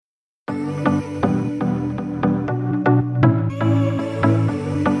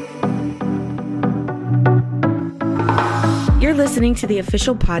You're listening to the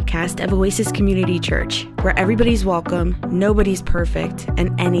official podcast of Oasis Community Church, where everybody's welcome, nobody's perfect,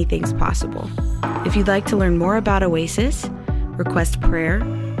 and anything's possible. If you'd like to learn more about Oasis, request prayer,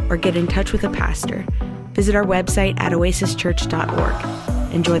 or get in touch with a pastor, visit our website at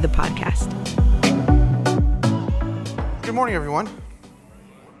oasischurch.org. Enjoy the podcast. Good morning, everyone.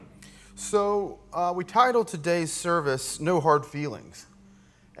 So we titled today's service, No Hard Feelings.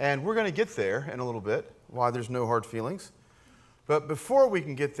 And we're going to get there in a little bit, why there's no hard feelings. But before we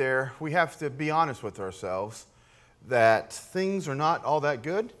can get there, we have to be honest with ourselves that things are not all that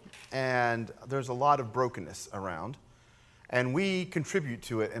good and there's a lot of brokenness around. And we contribute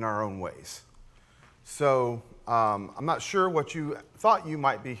to it in our own ways. So I'm not sure what you thought you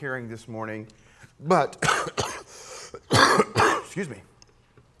might be hearing this morning, but excuse me.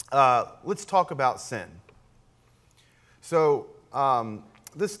 Let's talk about sin. So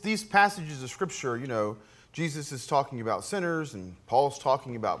these passages of Scripture, you know, Jesus is talking about sinners and Paul's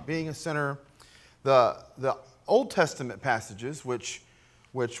talking about being a sinner. The Old Testament passages, which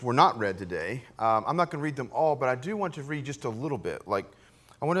were not read today, I'm not going to read them all, but I do want to read just a little bit. Like,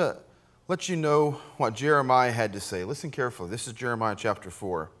 I want to let you know what Jeremiah had to say. Listen carefully. This is Jeremiah chapter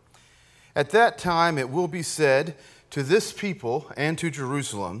 4. At that time it will be said to this people and to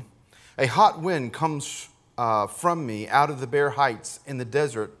Jerusalem, a hot wind comes from me out of the bare heights in the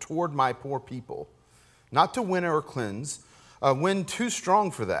desert toward my poor people. Not to winnow or cleanse, a wind too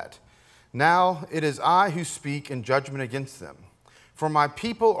strong for that. Now it is I who speak in judgment against them. For my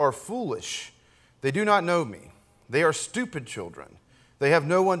people are foolish. They do not know me. They are stupid children. They have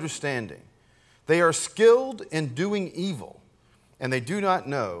no understanding. They are skilled in doing evil, and they do not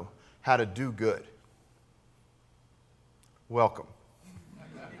know how to do good. Welcome.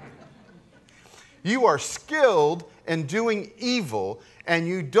 You are skilled in doing evil, and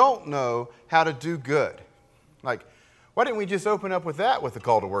you don't know how to do good. Like, why didn't we just open up with that with the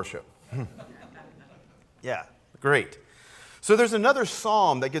call to worship? Yeah, great. So there's another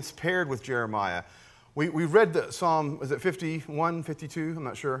psalm that gets paired with Jeremiah. We read the psalm, was it 51, 52? I'm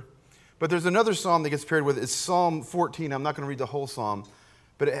not sure. But there's another psalm that gets paired with it. It's Psalm 14. I'm not going to read the whole psalm.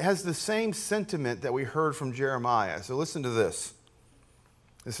 But it has the same sentiment that we heard from Jeremiah. So listen to this.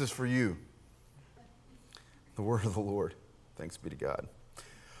 This is for you. The word of the Lord. Thanks be to God.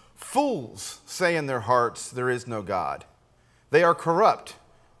 Fools say in their hearts, there is no God. They are corrupt.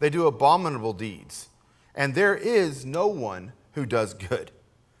 They do abominable deeds. And there is no one who does good.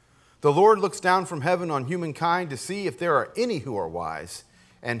 The Lord looks down from heaven on humankind to see if there are any who are wise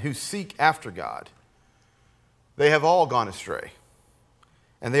and who seek after God. They have all gone astray.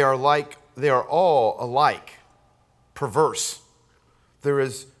 And they are all alike, perverse. There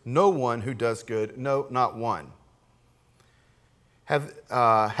is no one who does good, no, not one.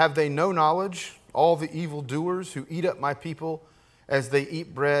 Have they no knowledge, all the evildoers who eat up my people as they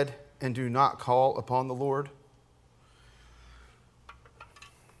eat bread and do not call upon the Lord?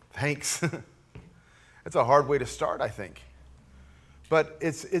 Thanks. It's a hard way to start, I think. But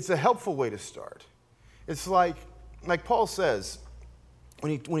it's a helpful way to start. It's like Paul says,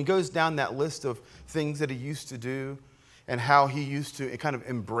 when he goes down that list of things that he used to do and how he used to kind of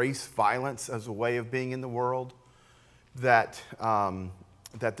embrace violence as a way of being in the world, that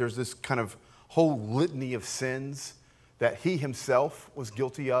there's this kind of whole litany of sins that he himself was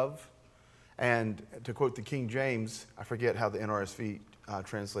guilty of. And to quote the King James, I forget how the NRSV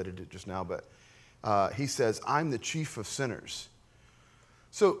translated it just now, but he says, I'm the chief of sinners.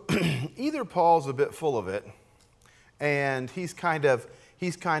 So either Paul's a bit full of it, and he's kind of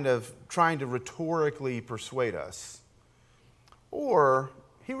trying to rhetorically persuade us, or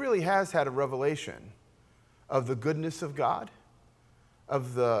he really has had a revelation of the goodness of God,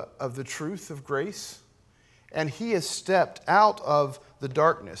 of the truth of grace, and he has stepped out of the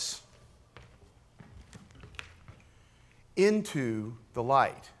darkness into the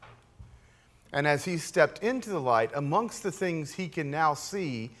light. And as he stepped into the light, amongst the things he can now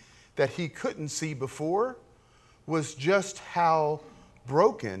see that he couldn't see before was just how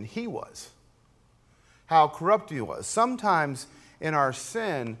broken he was, how corrupt he was. Sometimes in our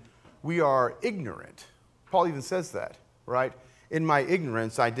sin, we are ignorant. Paul even says that, right? In my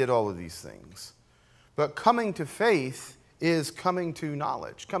ignorance, I did all of these things. But coming to faith is coming to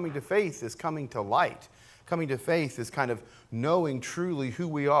knowledge. Coming to faith is coming to light. Coming to faith is kind of knowing truly who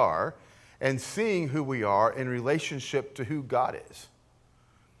we are and seeing who we are in relationship to who God is.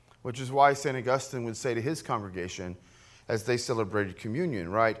 Which is why St. Augustine would say to his congregation as they celebrated communion,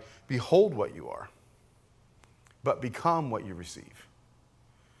 right? Behold what you are, but become what you receive.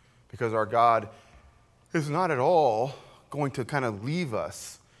 Because our God is not at all going to kind of leave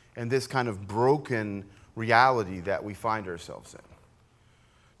us in this kind of broken, reality that we find ourselves in.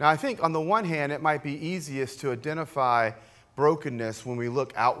 Now, I think on the one hand, it might be easiest to identify brokenness when we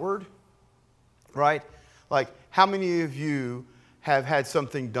look outward, right? Like, how many of you have had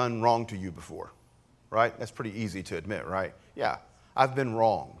something done wrong to you before, right? That's pretty easy to admit, right? Yeah, I've been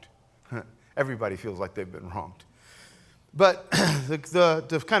wronged. Everybody feels like they've been wronged. But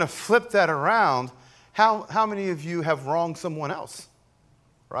to kind of flip that around, how many of you have wronged someone else,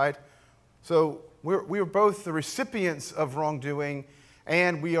 right? So we're both the recipients of wrongdoing,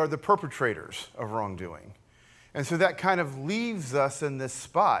 and we are the perpetrators of wrongdoing. And so that kind of leaves us in this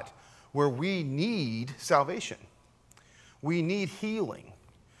spot where we need salvation. We need healing.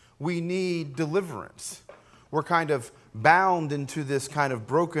 We need deliverance. We're kind of bound into this kind of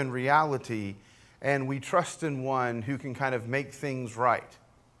broken reality, and we trust in one who can kind of make things right.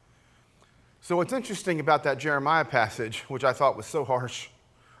 So what's interesting about that Jeremiah passage, which I thought was so harsh,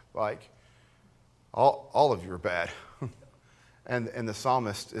 like, all of you are bad. and the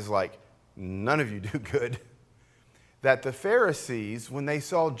psalmist is like, none of you do good. That the Pharisees, when they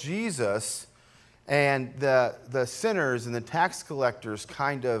saw Jesus and the sinners and the tax collectors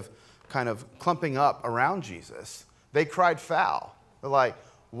kind of clumping up around Jesus, they cried foul. They're like,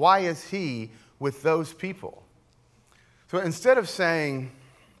 why is he with those people? So instead of saying,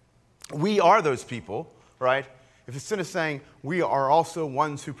 we are those people, right? If instead of saying, we are also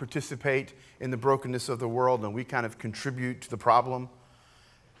ones who participate in the brokenness of the world and we kind of contribute to the problem,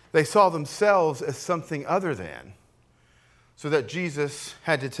 they saw themselves as something other than. So that Jesus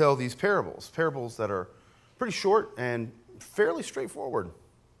had to tell these parables that are pretty short and fairly straightforward.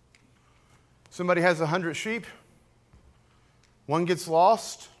 Somebody has 100 sheep. One gets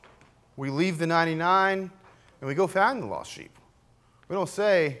lost. We leave the 99 and we go find the lost sheep. We don't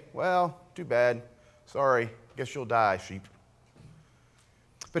say, well, too bad. Sorry, guess you'll die, sheep.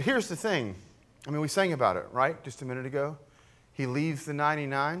 But here's the thing. I mean, we sang about it, right? Just a minute ago. He leaves the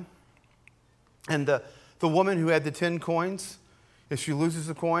 99. And the woman who had the 10 coins, if she loses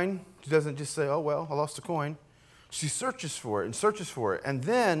a coin, she doesn't just say, oh, well, I lost a coin. She searches for it and searches for it. And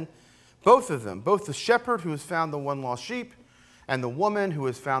then both of them, both the shepherd who has found the one lost sheep and the woman who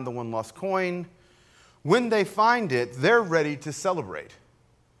has found the one lost coin, when they find it, they're ready to celebrate.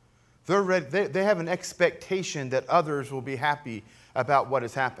 They're ready, they have an expectation that others will be happy about what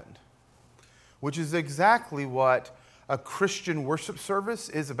has happened, which is exactly what a Christian worship service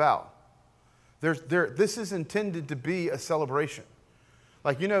is about. This is intended to be a celebration.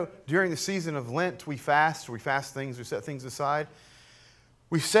 Like, during the season of Lent, we fast things, we set things aside.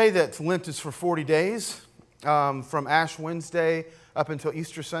 We say that Lent is for 40 days, from Ash Wednesday up until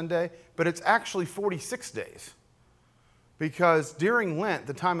Easter Sunday, but it's actually 46 days. Because during Lent,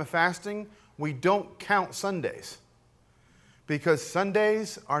 the time of fasting, we don't count Sundays. Because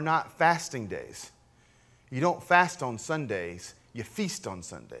Sundays are not fasting days. You don't fast on Sundays, you feast on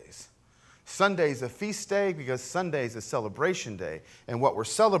Sundays. Sunday's a feast day because Sunday's a celebration day. And what we're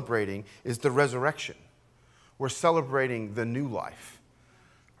celebrating is the resurrection. We're celebrating the new life,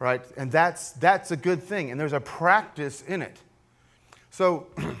 right? And that's a good thing. And there's a practice in it. So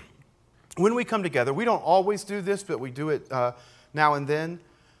when we come together, we don't always do this, but we do it now and then.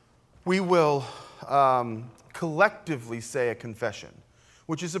 We will collectively say a confession,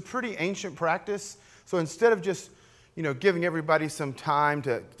 which is a pretty ancient practice. So instead of just giving everybody some time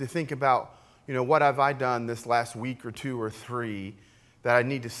to think about, what have I done this last week or two or three that I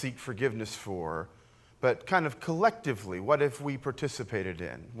need to seek forgiveness for, but kind of collectively, what have we participated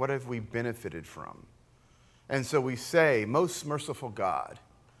in? What have we benefited from? And so we say, most merciful God,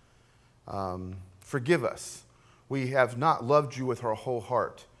 forgive us. We have not loved you with our whole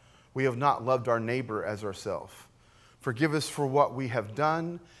heart. We have not loved our neighbor as ourselves. Forgive us for what we have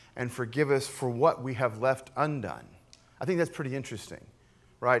done, and forgive us for what we have left undone. I think that's pretty interesting,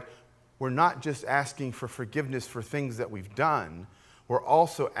 right? We're not just asking for forgiveness for things that we've done. We're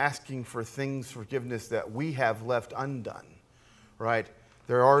also asking for forgiveness that we have left undone, right?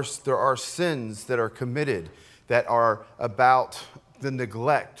 There are sins that are committed that are about the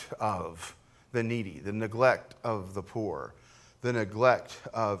neglect of the needy, the neglect of the poor, the neglect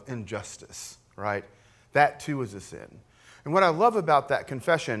of injustice, right? That too is a sin. And what I love about that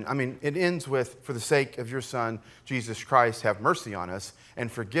confession, it ends with, for the sake of your Son, Jesus Christ, have mercy on us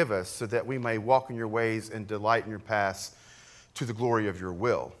and forgive us so that we may walk in your ways and delight in your paths to the glory of your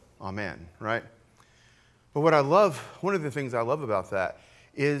will. Amen, right? But one of the things I love about that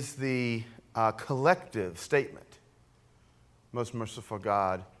is the collective statement. Most merciful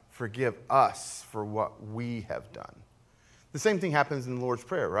God, forgive us for what we have done. The same thing happens in the Lord's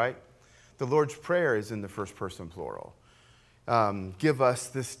Prayer, right? The Lord's Prayer is in the first person plural. Give us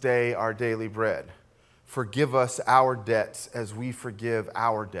this day our daily bread. Forgive us our debts as we forgive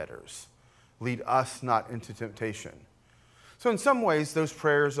our debtors. Lead us not into temptation. So in some ways, those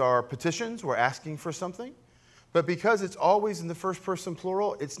prayers are petitions. We're asking for something. But because it's always in the first person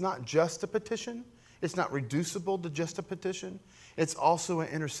plural, it's not just a petition. It's not reducible to just a petition. It's also an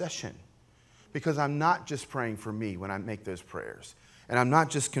intercession. Because I'm not just praying for me when I make those prayers. And I'm not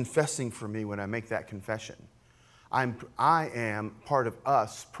just confessing for me when I make that confession. I am part of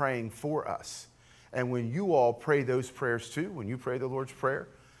us praying for us. And when you all pray those prayers too, when you pray the Lord's Prayer,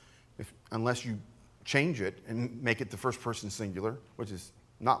 unless you change it and make it the first person singular, which is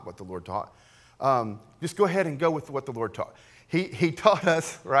not what the Lord taught, just go ahead and go with what the Lord taught. He taught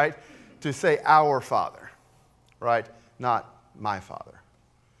us, right, to say our Father, right, not my Father.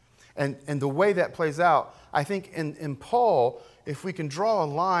 And the way that plays out, I think in Paul, if we can draw a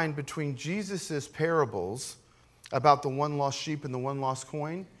line between Jesus' parables about the one lost sheep and the one lost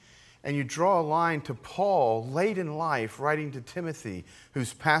coin, and you draw a line to Paul late in life writing to Timothy,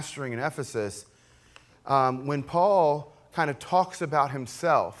 who's pastoring in Ephesus, when Paul kind of talks about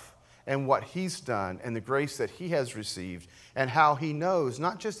himself and what he's done and the grace that he has received and how he knows,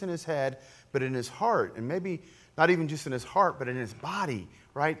 not just in his head, but in his heart, and maybe not even just in his heart, but in his body,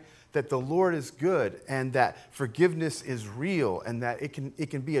 right? That the Lord is good and that forgiveness is real and that it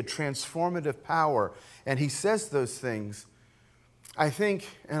can be a transformative power. And he says those things. I think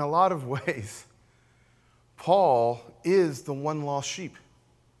in a lot of ways, Paul is the one lost sheep,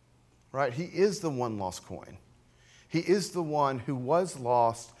 right? He is the one lost coin. He is the one who was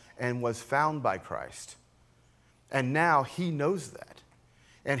lost and was found by Christ. And now he knows that.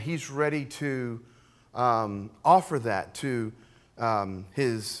 And he's ready to offer that to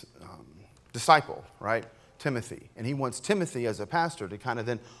his disciple, right? Timothy. And he wants Timothy as a pastor to kind of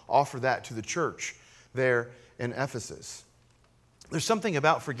then offer that to the church there in Ephesus. There's something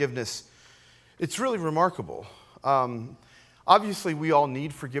about forgiveness. It's really remarkable. Obviously, we all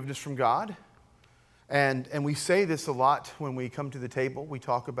need forgiveness from God. And we say this a lot when we come to the table. We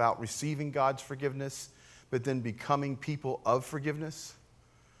talk about receiving God's forgiveness, but then becoming people of forgiveness.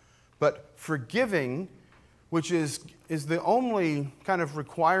 But forgiving, which is the only kind of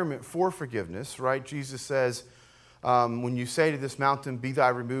requirement for forgiveness, right? Jesus says, when you say to this mountain, be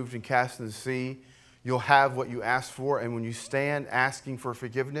thou removed and cast in the sea, you'll have what you ask for. And when you stand asking for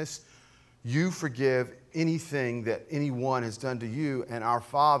forgiveness, you forgive anything that anyone has done to you, and our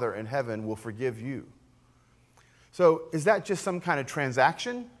Father in heaven will forgive you. So is that just some kind of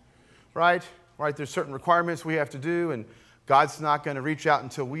transaction, right? Right? There's certain requirements we have to do, and God's not going to reach out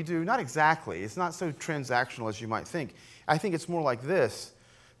until we do. Not exactly. It's not so transactional as you might think. I think it's more like this,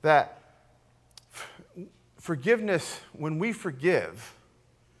 that forgiveness, when we forgive,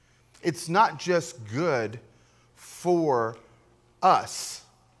 it's not just good for us,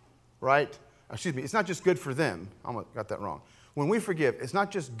 right? Excuse me, it's not just good for them. I got that wrong. When we forgive, it's not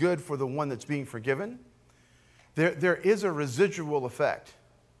just good for the one that's being forgiven. There is a residual effect.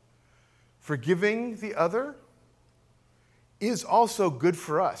 Forgiving the other is also good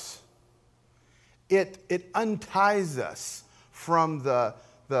for us. It unties us from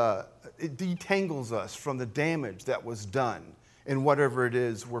it detangles us from the damage that was done in whatever it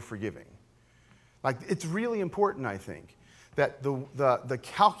is we're forgiving. Like, it's really important, I think, that the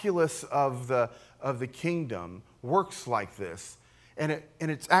calculus of the kingdom works like this, and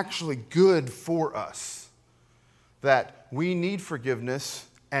it's actually good for us. That we need forgiveness,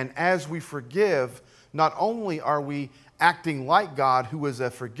 and as we forgive, not only are we acting like God, who is a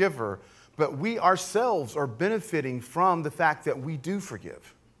forgiver, but we ourselves are benefiting from the fact that we do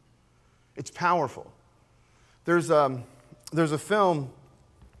forgive. It's powerful. There's a film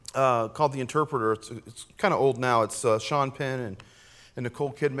called The Interpreter. It's kind of old now. It's Sean Penn and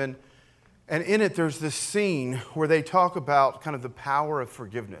Nicole Kidman. And in it, there's this scene where they talk about kind of the power of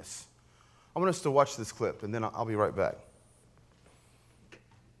forgiveness. I want us to watch this clip, and then I'll be right back.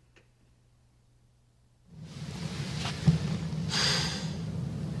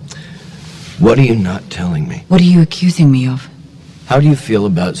 What are you not telling me? What are you accusing me of? How do you feel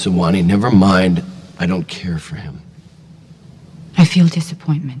about Zawani? Never mind, I don't care for him. I feel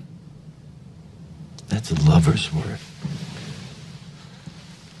disappointment. That's a lover's word.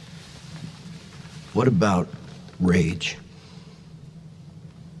 What about rage?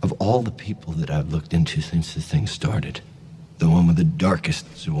 Of all the people that I've looked into since this thing started, the one with the darkest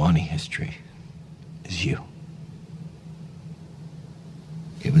Zawani history is you.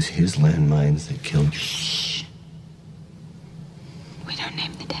 It was his landmines that killed you. Shh. We don't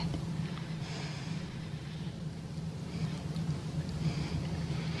name the dead.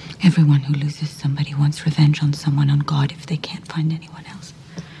 Everyone who loses somebody wants revenge on someone, on God, if they can't find anyone else.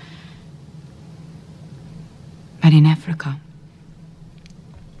 But in Africa,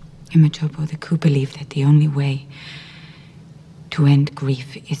 in Matopo, the Ku believe that the only way to end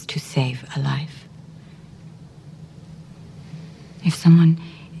grief is to save a life. If someone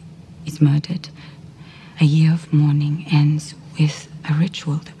is murdered, a year of mourning ends with a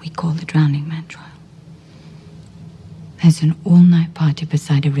ritual that we call the Drowning Man trial. There's an all-night party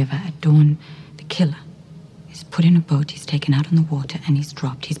beside a river. At dawn, the killer is put in a boat, he's taken out on the water, and he's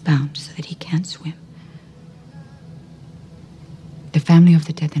dropped. He's bound so that he can't swim. The family of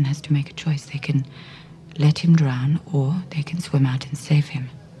the dead then has to make a choice. They can let him drown, or they can swim out and save him.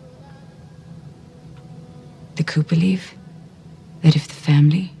 The Ku believe that if the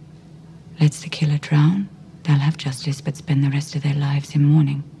family lets the killer drown, they'll have justice but spend the rest of their lives in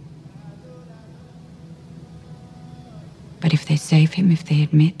mourning. But if they save him, if they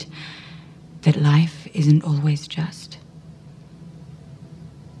admit that life isn't always just,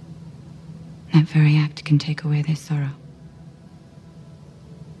 that very act can take away their sorrow.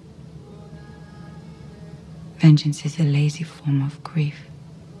 Vengeance is a lazy form of grief.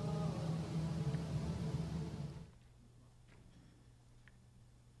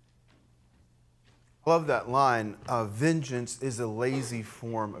 I love that line, vengeance is a lazy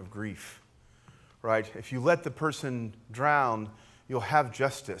form of grief, right? If you let the person drown, you'll have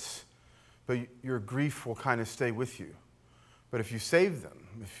justice, but your grief will kind of stay with you. But if you save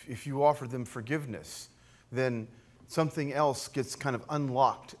them, if you offer them forgiveness, then something else gets kind of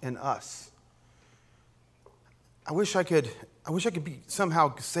unlocked in us. I wish I could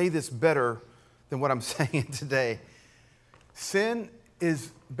somehow say this better than what I'm saying today. Sin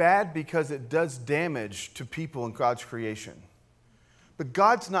is bad because it does damage to people in God's creation. But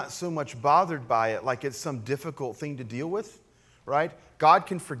God's not so much bothered by it like it's some difficult thing to deal with, right? God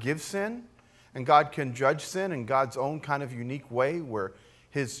can forgive sin, and God can judge sin in God's own kind of unique way where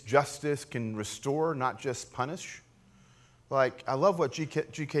his justice can restore, not just punish. Like, I love what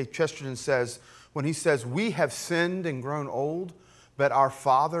G.K. Chesterton says when he says, "We have sinned and grown old, but our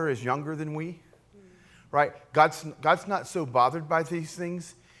Father is younger than we." Right? God's not so bothered by these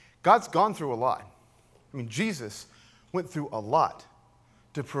things. God's gone through a lot. I mean, Jesus went through a lot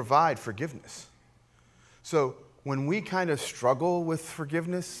to provide forgiveness. So when we kind of struggle with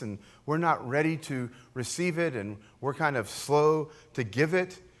forgiveness and we're not ready to receive it and we're kind of slow to give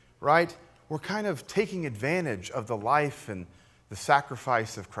it, right? We're kind of taking advantage of the life and the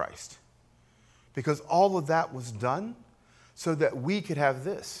sacrifice of Christ. Because all of that was done so that we could have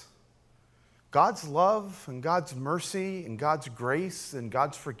this. God's love and God's mercy and God's grace and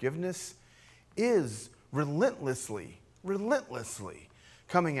God's forgiveness is relentlessly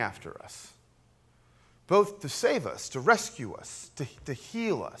coming after us. Both to save us, to rescue us, to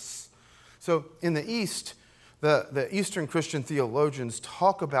heal us. So in the East, the Eastern Christian theologians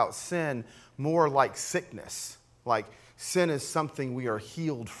talk about sin more like sickness. Like sin is something we are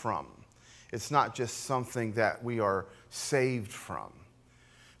healed from. It's not just something that we are saved from.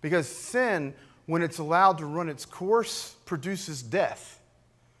 Because sin, when it's allowed to run its course, produces death.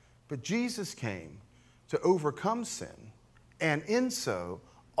 But Jesus came to overcome sin, and in so,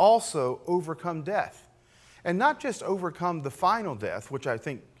 also overcome death. And not just overcome the final death, which I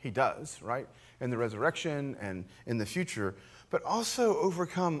think he does, right, in the resurrection and in the future, but also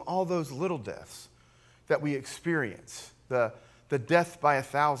overcome all those little deaths that we experience. The death by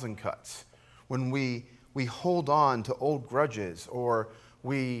 1,000 cuts, when we hold on to old grudges, or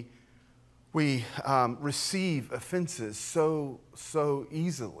we receive offenses so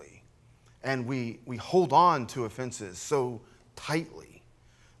easily, and we hold on to offenses so tightly.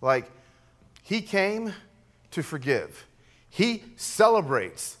 Like, he came to forgive. He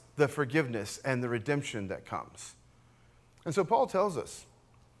celebrates the forgiveness and the redemption that comes. And so Paul tells us,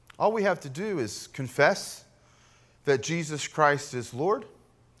 all we have to do is confess that Jesus Christ is Lord,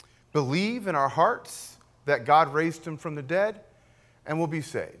 believe in our hearts that God raised him from the dead, and we'll be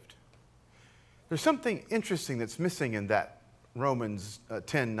saved. There's something interesting that's missing in that Romans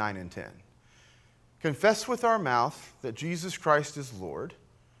 10, 9, and 10. Confess with our mouth that Jesus Christ is Lord,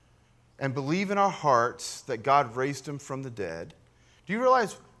 and believe in our hearts that God raised him from the dead. Do you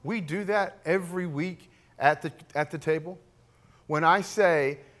realize we do that every week at the table? When I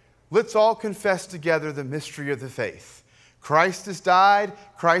say, let's all confess together the mystery of the faith. Christ has died,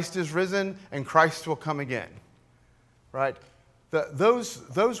 Christ is risen, and Christ will come again. Right?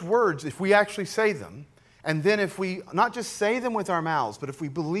 Those words, if we actually say them, and then if we not just say them with our mouths, but if we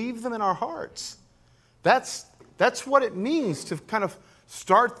believe them in our hearts, that's what it means to kind of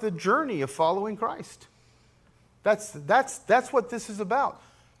start the journey of following Christ. That's what this is about.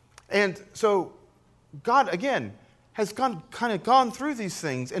 And so God, again, has gone through these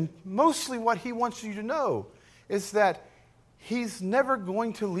things, and mostly what he wants you to know is that he's never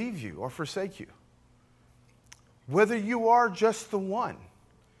going to leave you or forsake you. Whether you are just the one,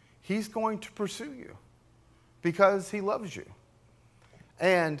 he's going to pursue you because he loves you.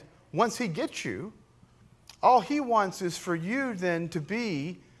 And once he gets you, all he wants is for you then to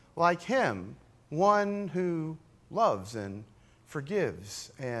be like him, one who loves and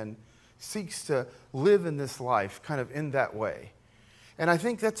forgives and seeks to live in this life kind of in that way. And I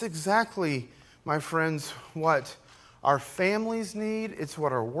think that's exactly, my friends, what our families need. It's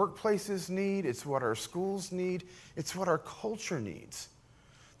what our workplaces need. It's what our schools need. It's what our culture needs.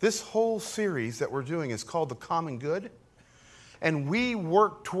 This whole series that we're doing is called The Common Good. And we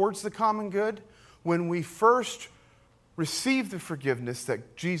work towards the common good when we first receive the forgiveness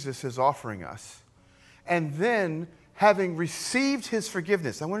that Jesus is offering us. And then, having received his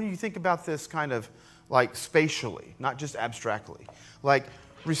forgiveness, I want you to think about this kind of like spatially, not just abstractly. Like,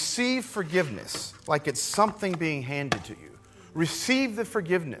 receive forgiveness like it's something being handed to you. Receive the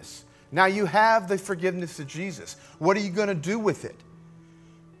forgiveness. Now you have the forgiveness of Jesus. What are you going to do with it?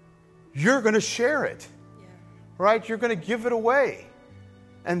 You're going to share it. Right? You're going to give it away.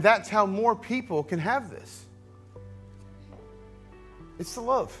 And that's how more people can have this. It's the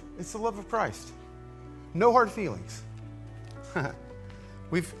love. It's the love of Christ. No hard feelings.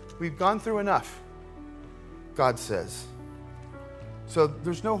 We've gone through enough, God says. So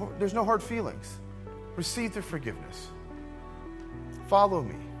there's no hard feelings. Receive the forgiveness. Follow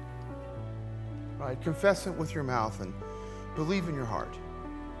me. Right? Confess it with your mouth and believe in your heart.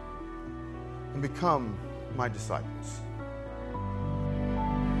 And become my disciples.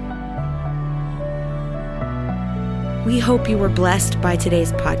 We hope you were blessed by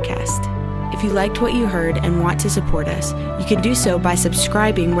today's podcast. If you liked what you heard and want to support us, you can do so by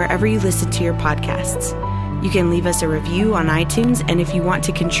subscribing wherever you listen to your podcasts. You can leave us a review on iTunes, and if you want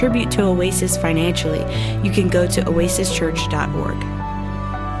to contribute to Oasis financially, you can go to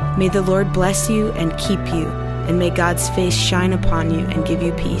oasischurch.org. May the Lord bless you and keep you, and may God's face shine upon you and give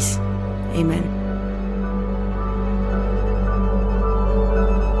you peace. Amen.